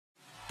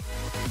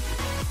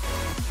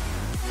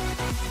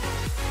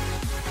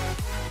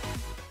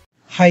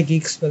Hi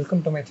geeks,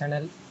 welcome to my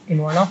channel.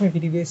 In one of my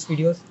previous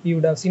videos, you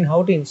would have seen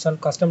how to install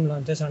custom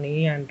launchers on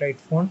any Android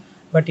phone.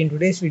 But in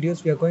today's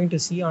videos, we are going to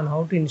see on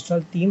how to install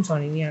themes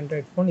on any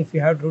Android phone if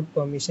you have root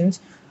permissions.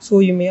 So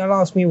you may all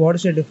ask me what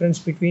is the difference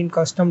between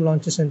custom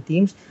launchers and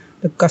themes.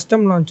 The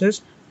custom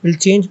launchers will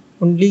change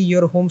only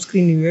your home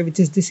screen UI, which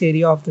is this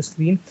area of the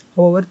screen.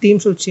 However,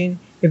 themes will change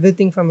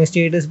everything from a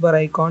status bar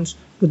icons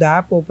to the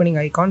app opening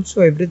icons.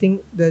 So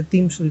everything the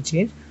themes will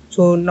change.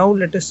 So now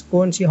let us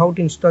go and see how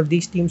to install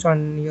these themes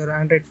on your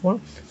Android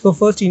phone. So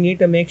first you need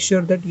to make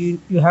sure that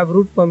you have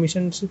root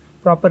permissions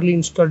properly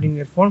installed in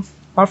your phone.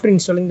 After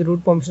installing the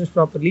root permissions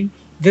properly,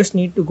 just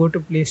need to go to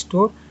Play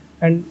Store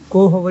and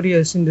go over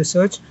here in the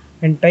search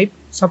and type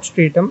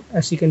Substratum,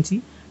 as you can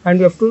see, and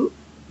we have to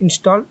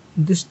install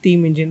this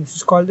theme engine. This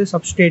is called the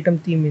Substratum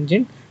theme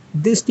engine.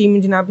 This theme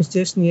engine app is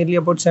just nearly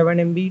about 7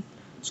 MB,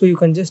 so you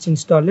can just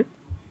install it.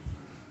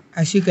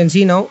 As you can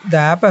see, now the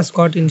app has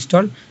got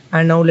installed,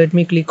 and now let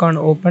me click on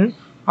open.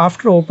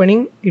 After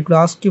opening, it will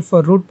ask you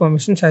for root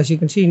permissions. As you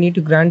can see, you need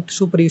to grant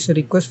super user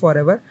request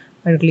forever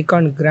and click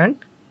on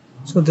grant.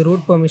 So the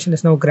root permission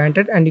is now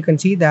granted, and you can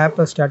see the app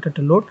has started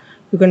to load.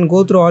 You can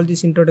go through all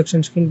this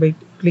introduction screen by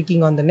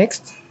clicking on the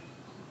next.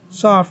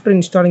 So after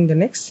installing the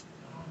next,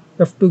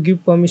 you have to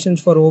give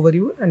permissions for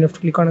overview and you have to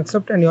click on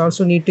accept, and you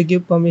also need to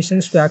give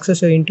permissions to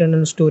access your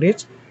internal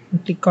storage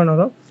and click on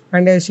allow.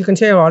 And as you can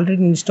see, I have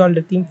already installed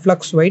the theme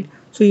Flux White.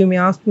 So you may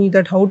ask me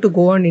that how to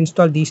go and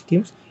install these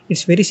themes.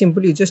 It's very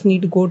simple. You just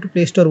need to go to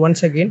Play Store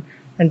once again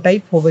and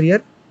type over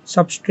here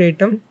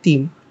Substratum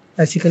theme.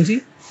 As you can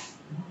see,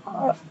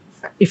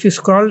 if you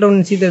scroll down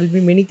and see, there will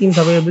be many themes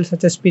available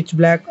such as Pitch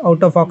Black,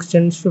 Out of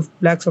Oxygen, Swift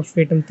Black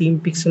Substratum theme,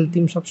 Pixel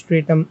theme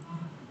Substratum,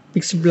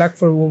 Pixel Black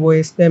for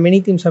OS. There are many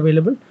themes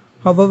available.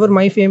 However,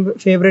 my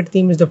favorite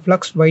theme is the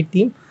Flux White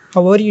theme.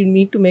 However, you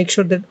need to make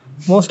sure that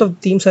most of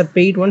the themes are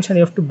paid ones and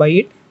you have to buy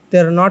it. They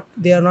are not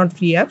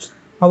free apps.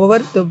 However,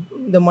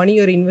 the money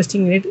you are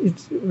investing in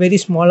it's very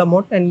small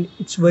amount and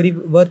it's very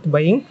worth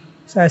buying.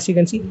 So as you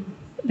can see,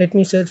 let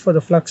me search for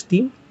the Flux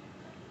theme.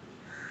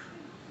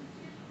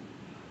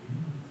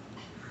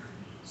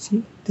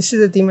 See, this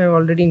is the theme I have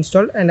already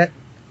installed, and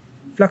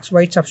Flux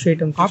White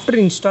Substratum. After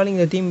installing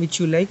the theme which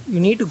you like, you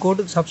need to go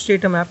to the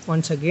Substratum app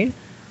once again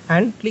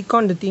and click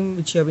on the theme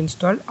which you have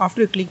installed.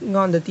 After clicking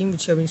on the theme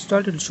which you have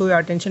installed, it will show your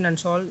attention and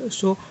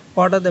show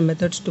what are the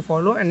methods to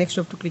follow, and next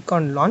you have to click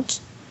on launch.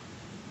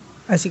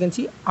 As you can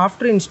see,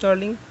 after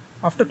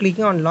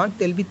clicking on launch,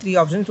 there will be three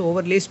options: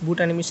 overlays, boot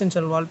animations,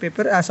 and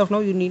wallpaper. As of now,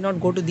 you need not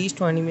go to these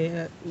two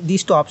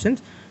options.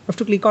 You have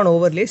to click on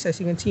overlays. As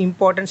you can see,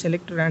 import and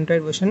select your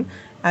Android version.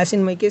 As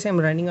in my case, I am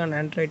running on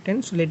Android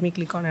 10, so let me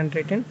click on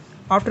Android 10.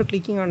 After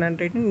clicking on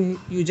Android 10,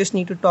 you just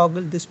need to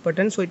toggle this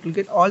button, so it will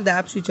get all the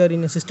apps which are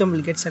in a system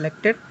will get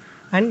selected,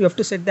 and you have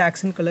to set the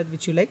accent color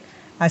which you like.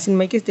 As in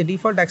my case, the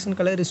default accent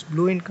color is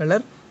blue in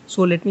color,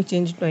 so let me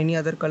change it to any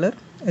other color.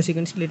 As you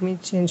can see, let me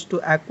change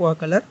to aqua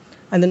color,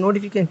 and the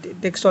notification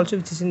text also,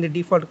 which is in the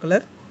default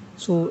color,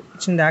 so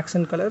it's in the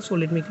accent color. So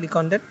let me click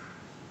on that.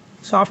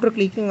 So after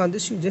clicking on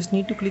this, you just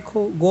need to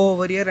go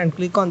over here and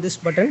click on this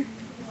button.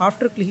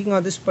 After clicking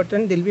on this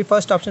button, there will be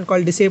first option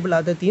called disable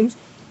other themes.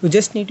 You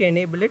just need to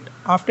enable it.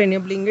 After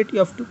enabling it, you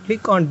have to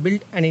click on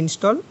build and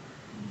install.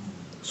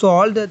 So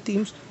all the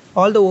themes,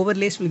 all the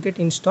overlays will get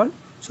installed.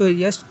 So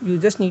yes, you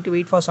just need to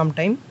wait for some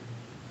time.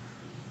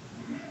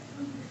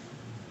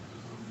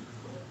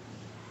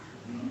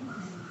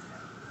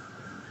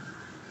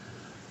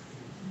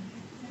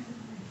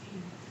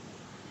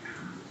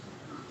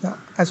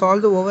 As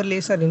all the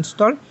overlays are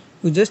installed,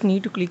 you just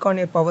need to click on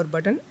your power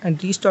button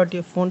and restart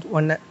your phone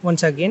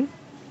once again.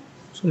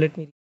 So let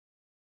me.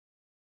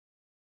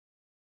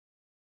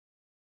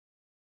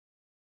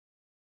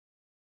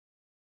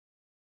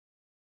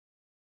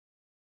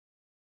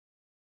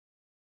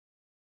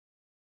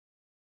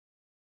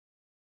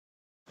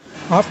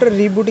 After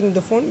rebooting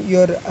the phone,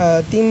 your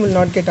theme will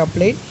not get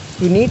applied.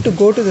 You need to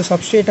go to the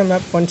Substratum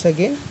app once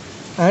again,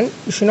 and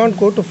you should not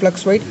go to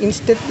Flux White.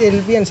 Instead, there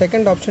will be a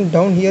second option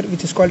down here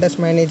which is called as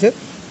Manager.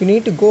 You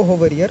need to go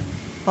over here.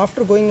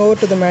 After going over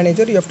to the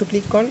Manager, you have to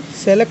click on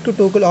Select to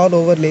toggle all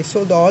overlays.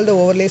 So all the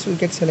overlays will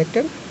get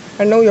selected,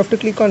 and now you have to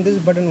click on this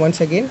button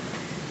once again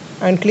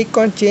and click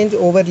on Change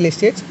Overlay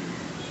States.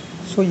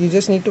 So you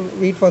just need to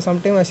wait for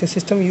some time as your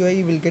system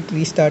UI will get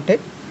restarted.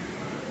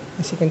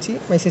 As you can see,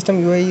 my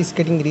system UI is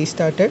getting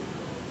restarted.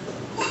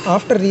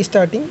 After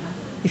restarting,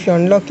 if you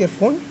unlock your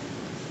phone,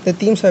 the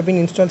themes have been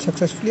installed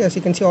successfully. As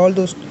you can see, all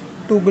those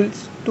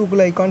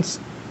toggle icons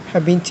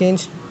have been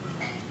changed,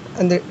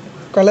 and the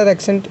color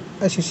accent,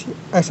 as you see,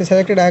 as I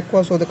selected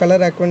aqua, so the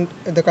color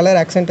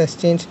accent has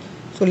changed.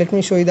 So let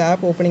me show you the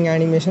app opening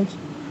animations.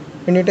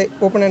 When you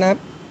open an app,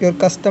 your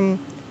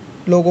custom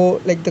logo,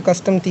 like the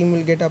custom theme,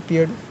 will get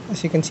appeared.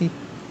 As you can see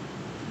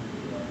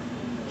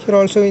here,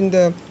 also in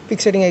the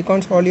quick setting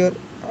icons, all your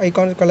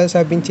icon colors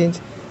have been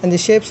changed, and the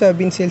shapes have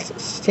been changed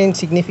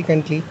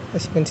significantly,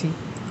 as you can see.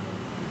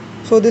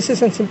 So this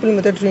is a simple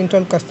method to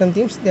install custom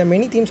themes. There are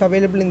many themes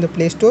available in the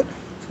Play Store,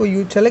 so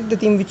you select the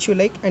theme which you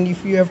like, and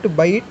if you have to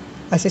buy it,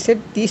 As I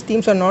said, these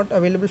themes are not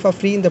available for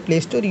free in the Play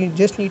Store. You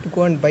just need to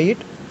go and buy it.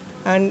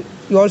 And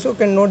you also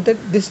can note that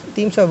these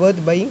themes are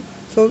worth buying,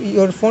 so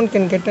your phone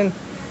can get a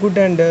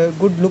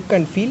good look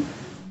and feel.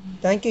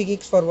 Thank you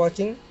geeks for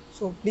watching.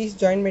 So please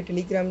join my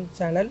Telegram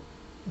channel.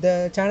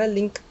 The channel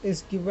link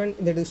is given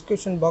in the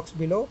description box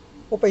below.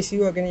 Hope I see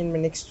you again in my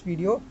next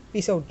video.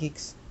 Peace out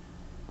geeks.